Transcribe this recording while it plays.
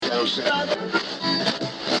you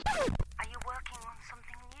working on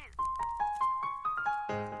something new?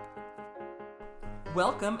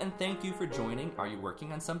 Welcome and thank you for joining Are You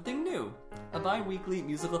Working on Something New? A bi-weekly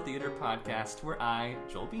musical theater podcast where I,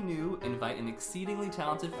 Joel B. New, invite an exceedingly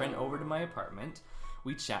talented friend over to my apartment.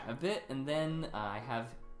 We chat a bit and then I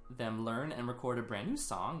have them learn and record a brand new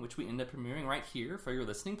song, which we end up premiering right here for your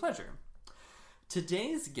listening pleasure.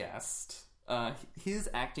 Today's guest, his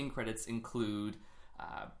acting credits include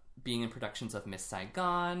being in productions of Miss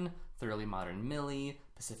Saigon, Thoroughly Modern Millie,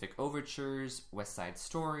 Pacific Overtures, West Side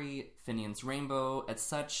Story, Finian's Rainbow, at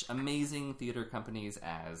such amazing theater companies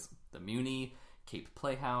as The Muni, Cape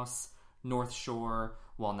Playhouse, North Shore,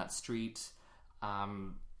 Walnut Street.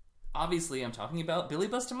 Obviously, I'm talking about Billy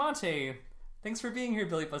Bustamante. Thanks for being here,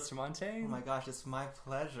 Billy Bustamante. Oh my gosh, it's my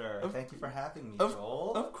pleasure. Thank you for having me,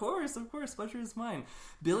 Joel. Of course. Pleasure is mine.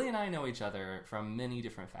 Billy and I know each other from many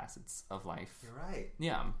different facets of life. You're right.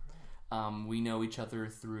 Yeah. We know each other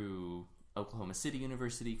through Oklahoma City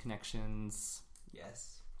University connections.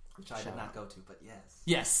 Yes. Which I did not go to, but yes.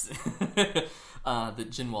 Yes. The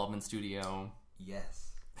Jen Waldman studio.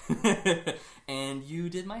 Yes. And you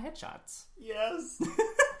did my headshots. Yes.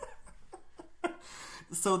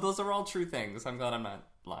 So those are all true things. I'm glad I'm not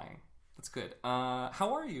lying. That's good.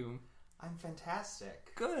 How are you? I'm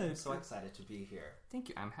fantastic. Good. I'm so excited to be here. Thank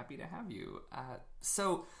you. I'm happy to have you.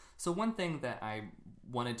 So one thing that I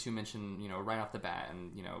wanted to mention, right off the bat,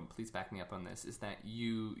 and, please back me up on this, is that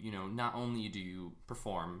you not only do you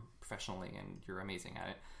perform professionally and you're amazing at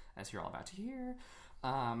it, as you're all about to hear,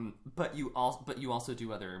 but you also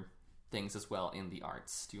do other things as well in the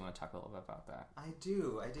arts. Do you want to talk a little bit about that? I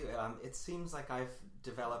do. It seems like I've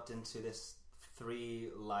developed into this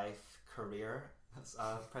 3-life career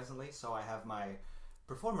presently. So I have my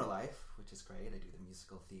performer life, which is great. I do the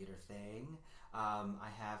musical theater thing. I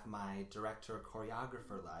have my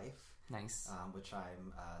director-choreographer life. Nice. Which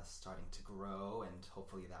I'm starting to grow, and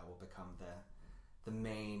hopefully that will become the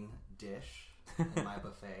main dish in my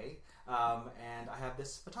buffet. And I have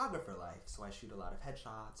this photographer life, so I shoot a lot of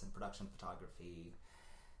headshots and production photography,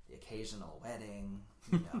 the occasional wedding,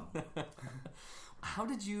 How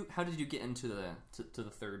did you get into the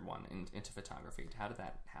third one, into photography? How did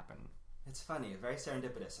that happen? It's funny, very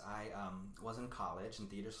serendipitous. I was in college, in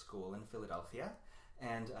theater school in Philadelphia,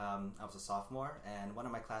 and I was a sophomore, and one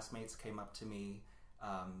of my classmates came up to me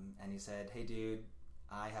and he said, "Hey dude,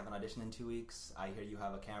 I have an audition in 2 weeks. I hear you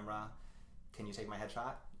have a camera. Can you take my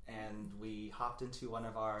headshot?" And we hopped into one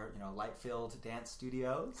of our light-filled dance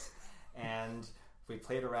studios, and we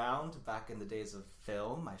played around. Back in the days of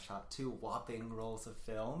film, I shot 2 whopping rolls of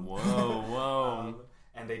film. Whoa.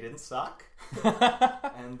 And they didn't suck.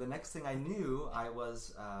 And the next thing I knew, I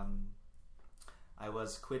was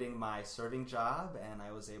quitting my serving job, and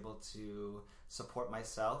I was able to support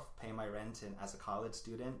myself, pay my rent, and as a college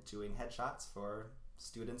student, doing headshots for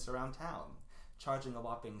students around town, charging a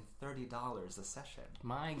whopping $30 a session.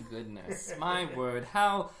 My goodness, my word,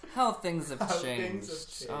 how things have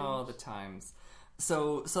changed. Oh, the times.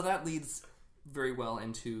 So that leads very well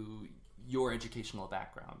into your educational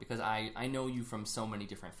background, because I know you from so many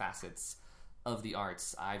different facets of the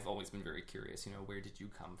arts. I've always been very curious, where did you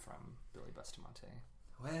come from, Billy Bustamante?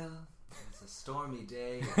 Well, it was a stormy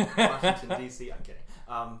day in Washington, D.C. I'm kidding.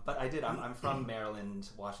 But I did. I'm from Maryland,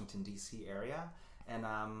 Washington, D.C. area. And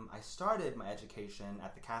I started my education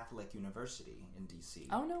at the Catholic University in D.C.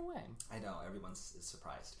 Oh, no way. I know, everyone's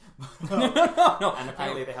surprised. No. And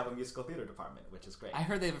apparently they have a musical theater department, which is great. I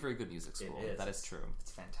heard they have a very good music school. It is. That is true.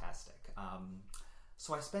 It's fantastic.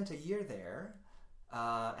 So I spent a year there,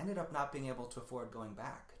 ended up not being able to afford going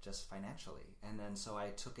back, just financially. And then so I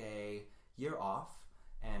took a year off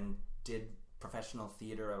and did professional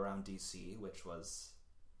theater around D.C., which was,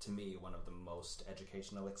 to me, one of the most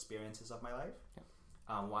educational experiences of my life. Yep.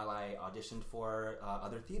 While I auditioned for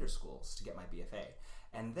other theater schools to get my BFA.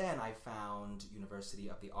 And then I found University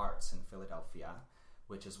of the Arts in Philadelphia,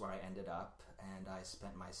 which is where I ended up. And I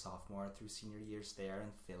spent my sophomore through senior years there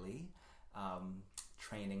in Philly,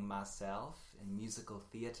 training myself in musical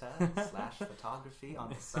theater / photography on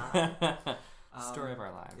the side. Story of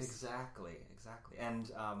our lives. Exactly.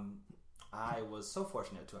 And I was so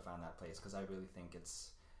fortunate to have found that place, because I really think it's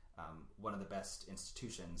one of the best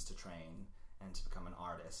institutions to train and to become an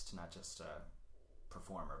artist, not just a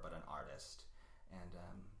performer, but an artist. And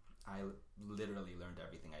I literally learned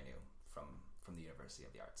everything I knew from the University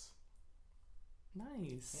of the Arts.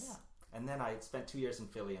 Nice. Yeah. And then I spent 2 years in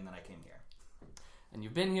Philly, and then I came here. And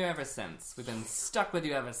you've been here ever since. We've been stuck with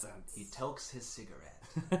you ever since. He tokes his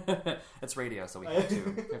cigarette. It's radio, so we have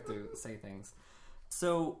to say things.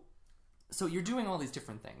 So So you're doing all these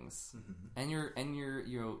different things, and you're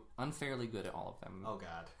unfairly good at all of them. Oh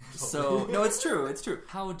God. So no, it's true. It's true.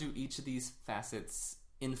 How do each of these facets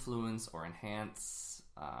influence or enhance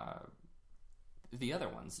the other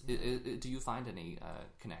ones? Do you find any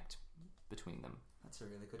connect between them? That's a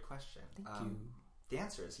really good question. Thank you. The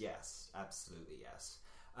answer is yes, absolutely yes.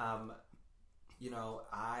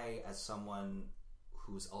 I, as someone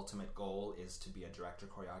whose ultimate goal is to be a director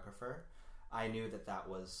choreographer, I knew that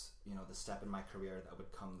was, the step in my career that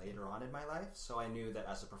would come later on in my life. So I knew that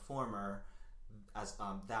as a performer,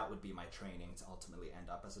 that would be my training to ultimately end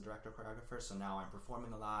up as a director choreographer. So now I'm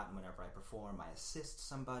performing a lot, and whenever I perform, I assist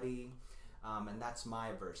somebody, and that's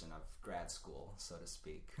my version of grad school, so to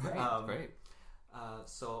speak. Great.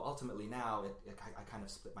 So ultimately now, I kind of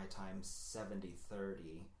split my time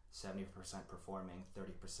 70-30, 70% performing,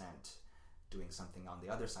 30% doing something on the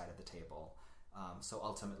other side of the table. So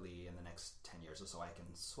ultimately, in the next 10 years or so, I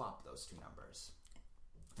can swap those two numbers.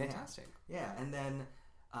 Fantastic. Yeah, and then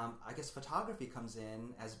I guess photography comes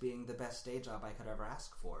in as being the best day job I could ever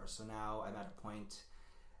ask for. So now I'm at a point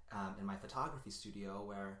in my photography studio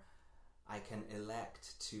where I can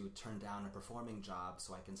elect to turn down a performing job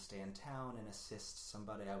so I can stay in town and assist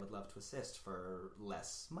somebody I would love to assist for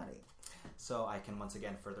less money. So I can once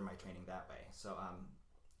again further my training that way. So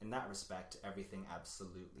in that respect, everything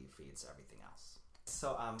absolutely feeds everything else.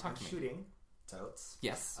 So I'm shooting totes.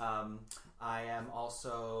 Yes. I am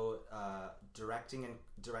also directing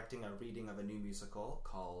a reading of a new musical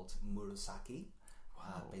called Murasaki,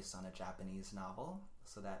 based on a Japanese novel.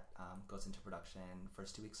 So that goes into production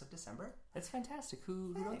first 2 weeks of December. That's fantastic.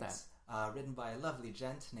 Who wrote that? Written by a lovely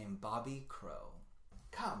gent named Bobby Crow.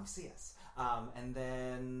 Come see us. And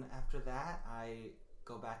then after that, I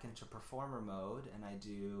go back into performer mode, and I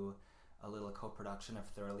do a little co-production of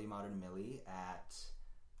Thoroughly Modern Millie at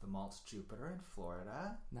the Maltz Jupiter in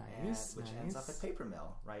Florida. Nice. Which ends up at Paper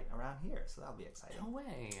Mill right around here, so that'll be exciting. No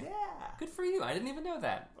way. Yeah. Good for you. I didn't even know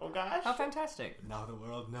that. Oh gosh. How fantastic. Now the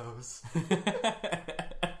world knows.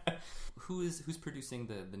 Who's producing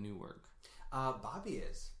the new work? Bobby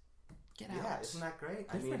is. Get out. Yeah, isn't that great?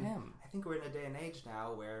 Good for him. I think we're in a day and age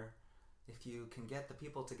now where if you can get the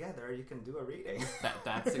people together, you can do a reading.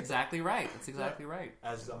 That's exactly right. That's exactly right.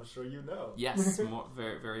 As I'm sure you know. Yes,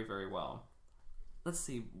 very, very, very well. Let's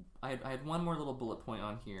see. I had one more little bullet point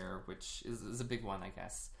on here, which is a big one, I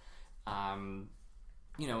guess.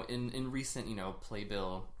 In recent,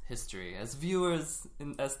 playbill history, as viewers,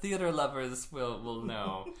 as theater lovers will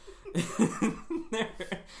know,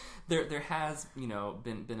 there has,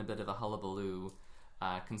 been a bit of a hullabaloo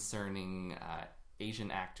concerning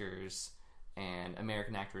Asian actors and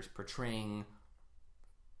American actors portraying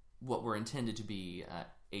what were intended to be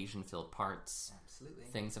Asian-filled parts. Absolutely.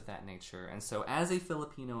 Things of that nature. And so as a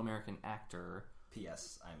Filipino-American actor...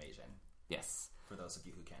 P.S. I'm Asian. Yes. For those of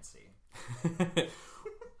you who can't see.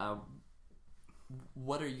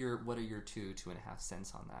 What are your 2.5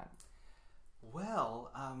 cents on that?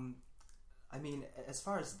 Well, as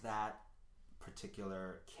far as that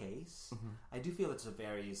particular case, I do feel it's a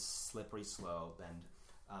very slippery slope,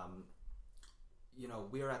 and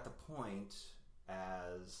we're at the point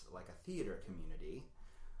as like a theater community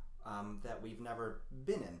that we've never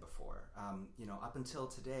been in before. Up until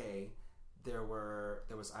today, there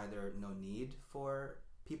was either no need for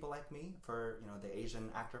people like me, for the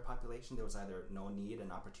Asian actor population. There was either no need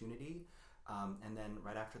and opportunity, and then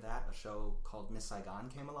right after that, a show called Miss Saigon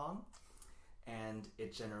came along, and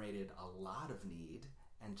it generated a lot of need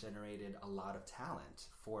and generated a lot of talent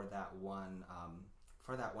for that one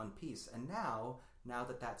piece. And now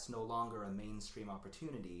that that's no longer a mainstream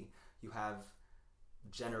opportunity, you have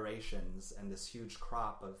generations and this huge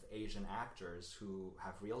crop of Asian actors who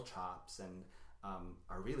have real chops and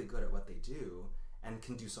are really good at what they do and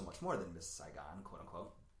can do so much more than Miss Saigon, quote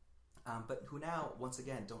unquote, but who now, once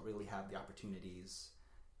again, don't really have the opportunities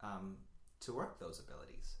to work those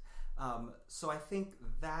abilities. So I think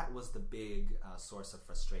that was the big source of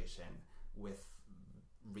frustration with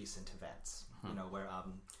recent events, where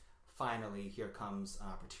finally here comes an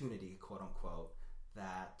opportunity, quote unquote,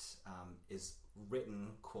 that is written,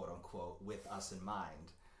 quote unquote, with us in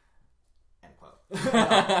mind, end quote.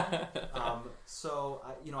 So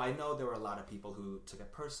I know there were a lot of people who took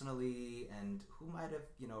it personally and who might have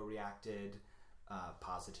reacted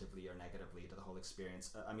positively or negatively to the whole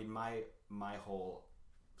experience. My whole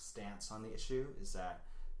stance on the issue is that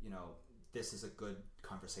this is a good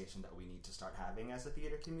conversation that we need to start having as a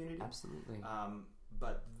theater community. Absolutely.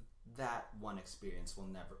 But that one experience will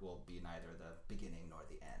be neither the beginning nor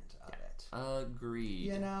the end of it.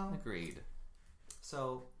 Agreed. Agreed. Agreed.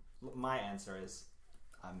 So my answer is,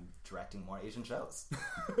 I'm directing more Asian shows.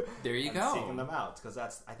 There you and go. Seeking them out, because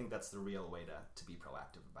I think that's the real way to be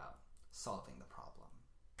proactive about solving the problem.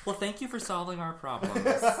 Well, thank you for solving our problems,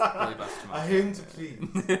 Billy Bustamante. I aim to please.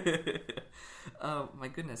 Oh my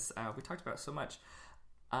goodness, we talked about so much.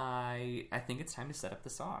 I think it's time to set up the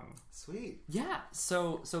song. Sweet. Yeah,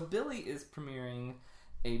 so Billy is premiering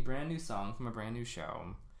a brand new song from a brand new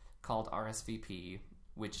show called RSVP,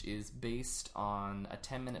 which is based on a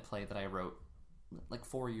 10-minute play that I wrote like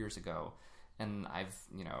 4 years ago, and I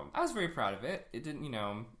was very proud of it. It didn't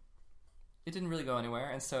really go anywhere,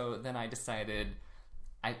 and so then I decided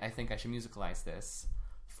I think I should musicalize this.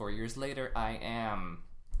 4 years later, I am.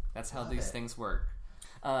 That's how these things work.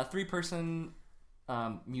 3-person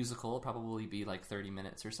musical will probably be like 30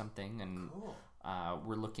 minutes or something, and Cool.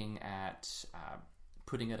 We're looking at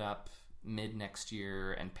putting it up mid next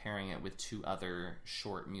year and pairing it with 2 other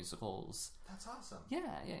short musicals. That's awesome.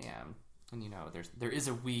 Yeah. And there is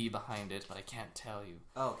a we behind it, but I can't tell you.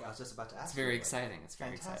 Oh, okay. I was just about to ask. It's very exciting. It's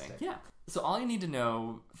very exciting. Yeah. So all you need to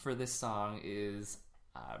know for this song is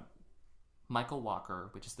Michael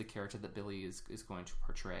Walker, which is the character that Billy is going to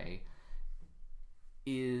portray,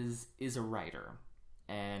 is a writer,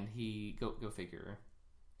 and he go figure,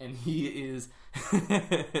 and he is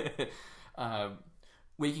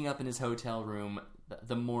waking up in his hotel room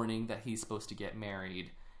the morning that he's supposed to get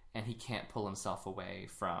married, and he can't pull himself away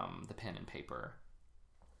from the pen and paper.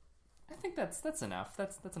 I think that's enough.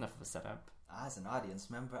 That's enough of a setup. As an audience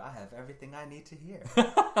member, I have everything I need to hear.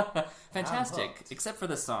 Fantastic, except for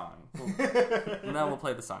the song. Now we'll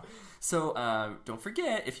play the song. So don't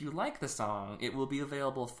forget, if you like the song, it will be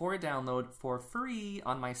available for a download for free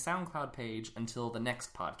on my SoundCloud page until the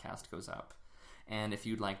next podcast goes up. And if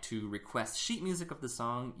you'd like to request sheet music of the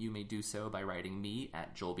song, you may do so by writing me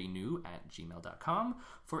at joelbnew@gmail.com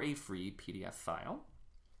for a free PDF file.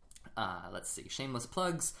 Let's see, shameless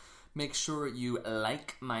plugs. Make sure you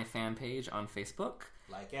like my fan page on Facebook.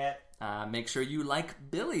 Like it. Make sure you like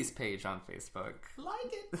Billy's page on Facebook.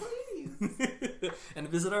 Like it, please. And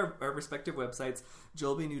visit our respective websites,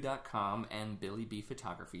 joelbnew.com and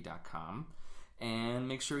billybphotography.com. And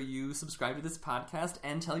make sure you subscribe to this podcast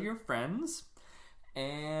and tell your friends.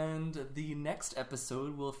 And the next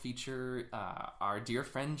episode will feature our dear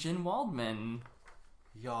friend Jen Waldman.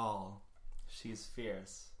 Y'all, she's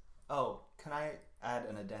fierce. Oh, can I add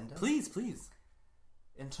an addendum? Please.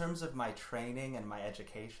 In terms of my training and my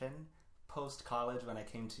education, post-college when I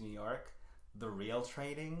came to New York, the real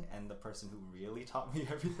training and the person who really taught me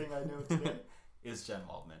everything I know today is Jen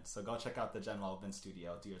Waldman. So go check out the Jen Waldman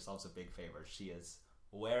studio. Do yourselves a big favor. She is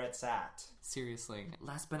where it's at. Seriously.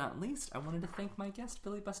 Last but not least, I wanted to thank my guest,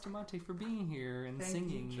 Billy Bustamante, for being here and Thank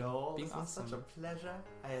singing. you, Joel. Being This awesome. is such a pleasure.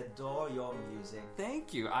 I adore your music.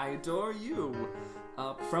 Thank you. I adore you.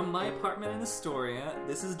 From my apartment in Astoria,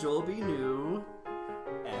 this is Joel B. New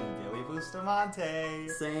And Billy Bustamante.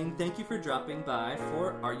 saying thank you for dropping by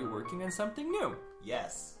for Are You Working on Something New?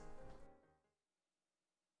 Yes.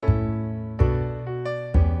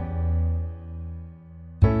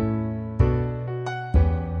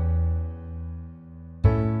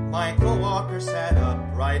 Michael Walker sat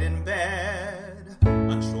upright in bed,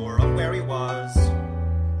 unsure of where he was.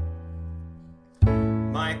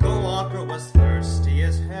 Michael Walker was thirsty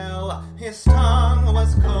as hell. His tongue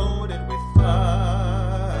was coated with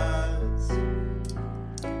fuzz.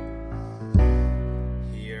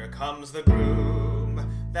 Here comes the groom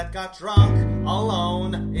that got drunk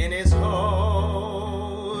alone in his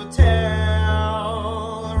hotel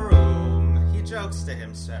room. He jokes to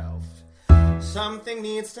himself. Something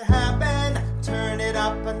needs to happen, turn it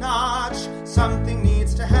up a notch. Something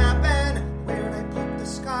needs to happen, where'd I put the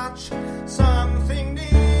scotch? Something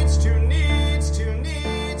needs to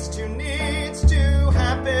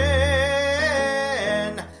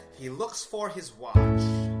happen. He looks for his watch.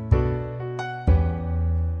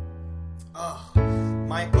 Oh,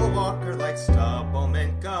 Michael Walker likes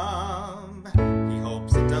Doublemint gum. He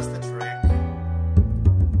hopes it does the trick.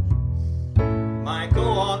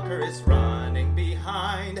 Michael Walker is running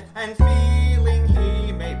behind and feeling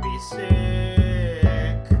he may be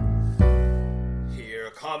sick.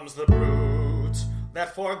 Here comes the brute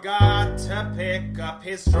that forgot to pick up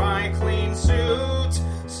his dry clean suit.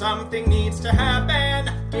 Something needs to happen,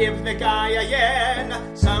 give the guy a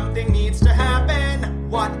yen. Something needs to happen,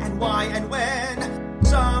 what and why and when.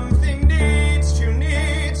 Something needs to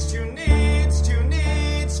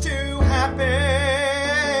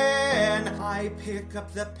happen. I pick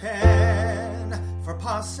up the pen for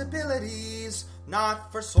possibilities,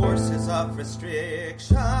 not for sources of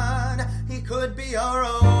restriction. He could be a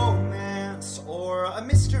romance or a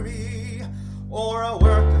mystery, or a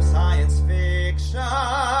work of science fiction.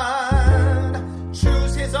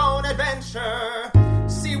 Choose his own adventure,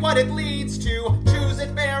 see what it leads to, choose it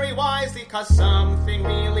very wisely, 'cause something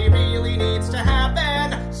really, really needs to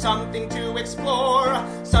happen. Something to explore,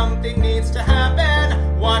 something needs to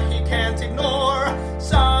happen, what he can't ignore.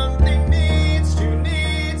 Something needs to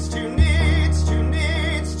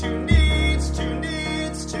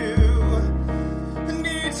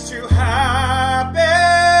happen.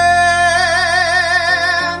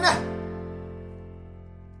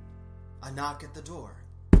 A knock at the door.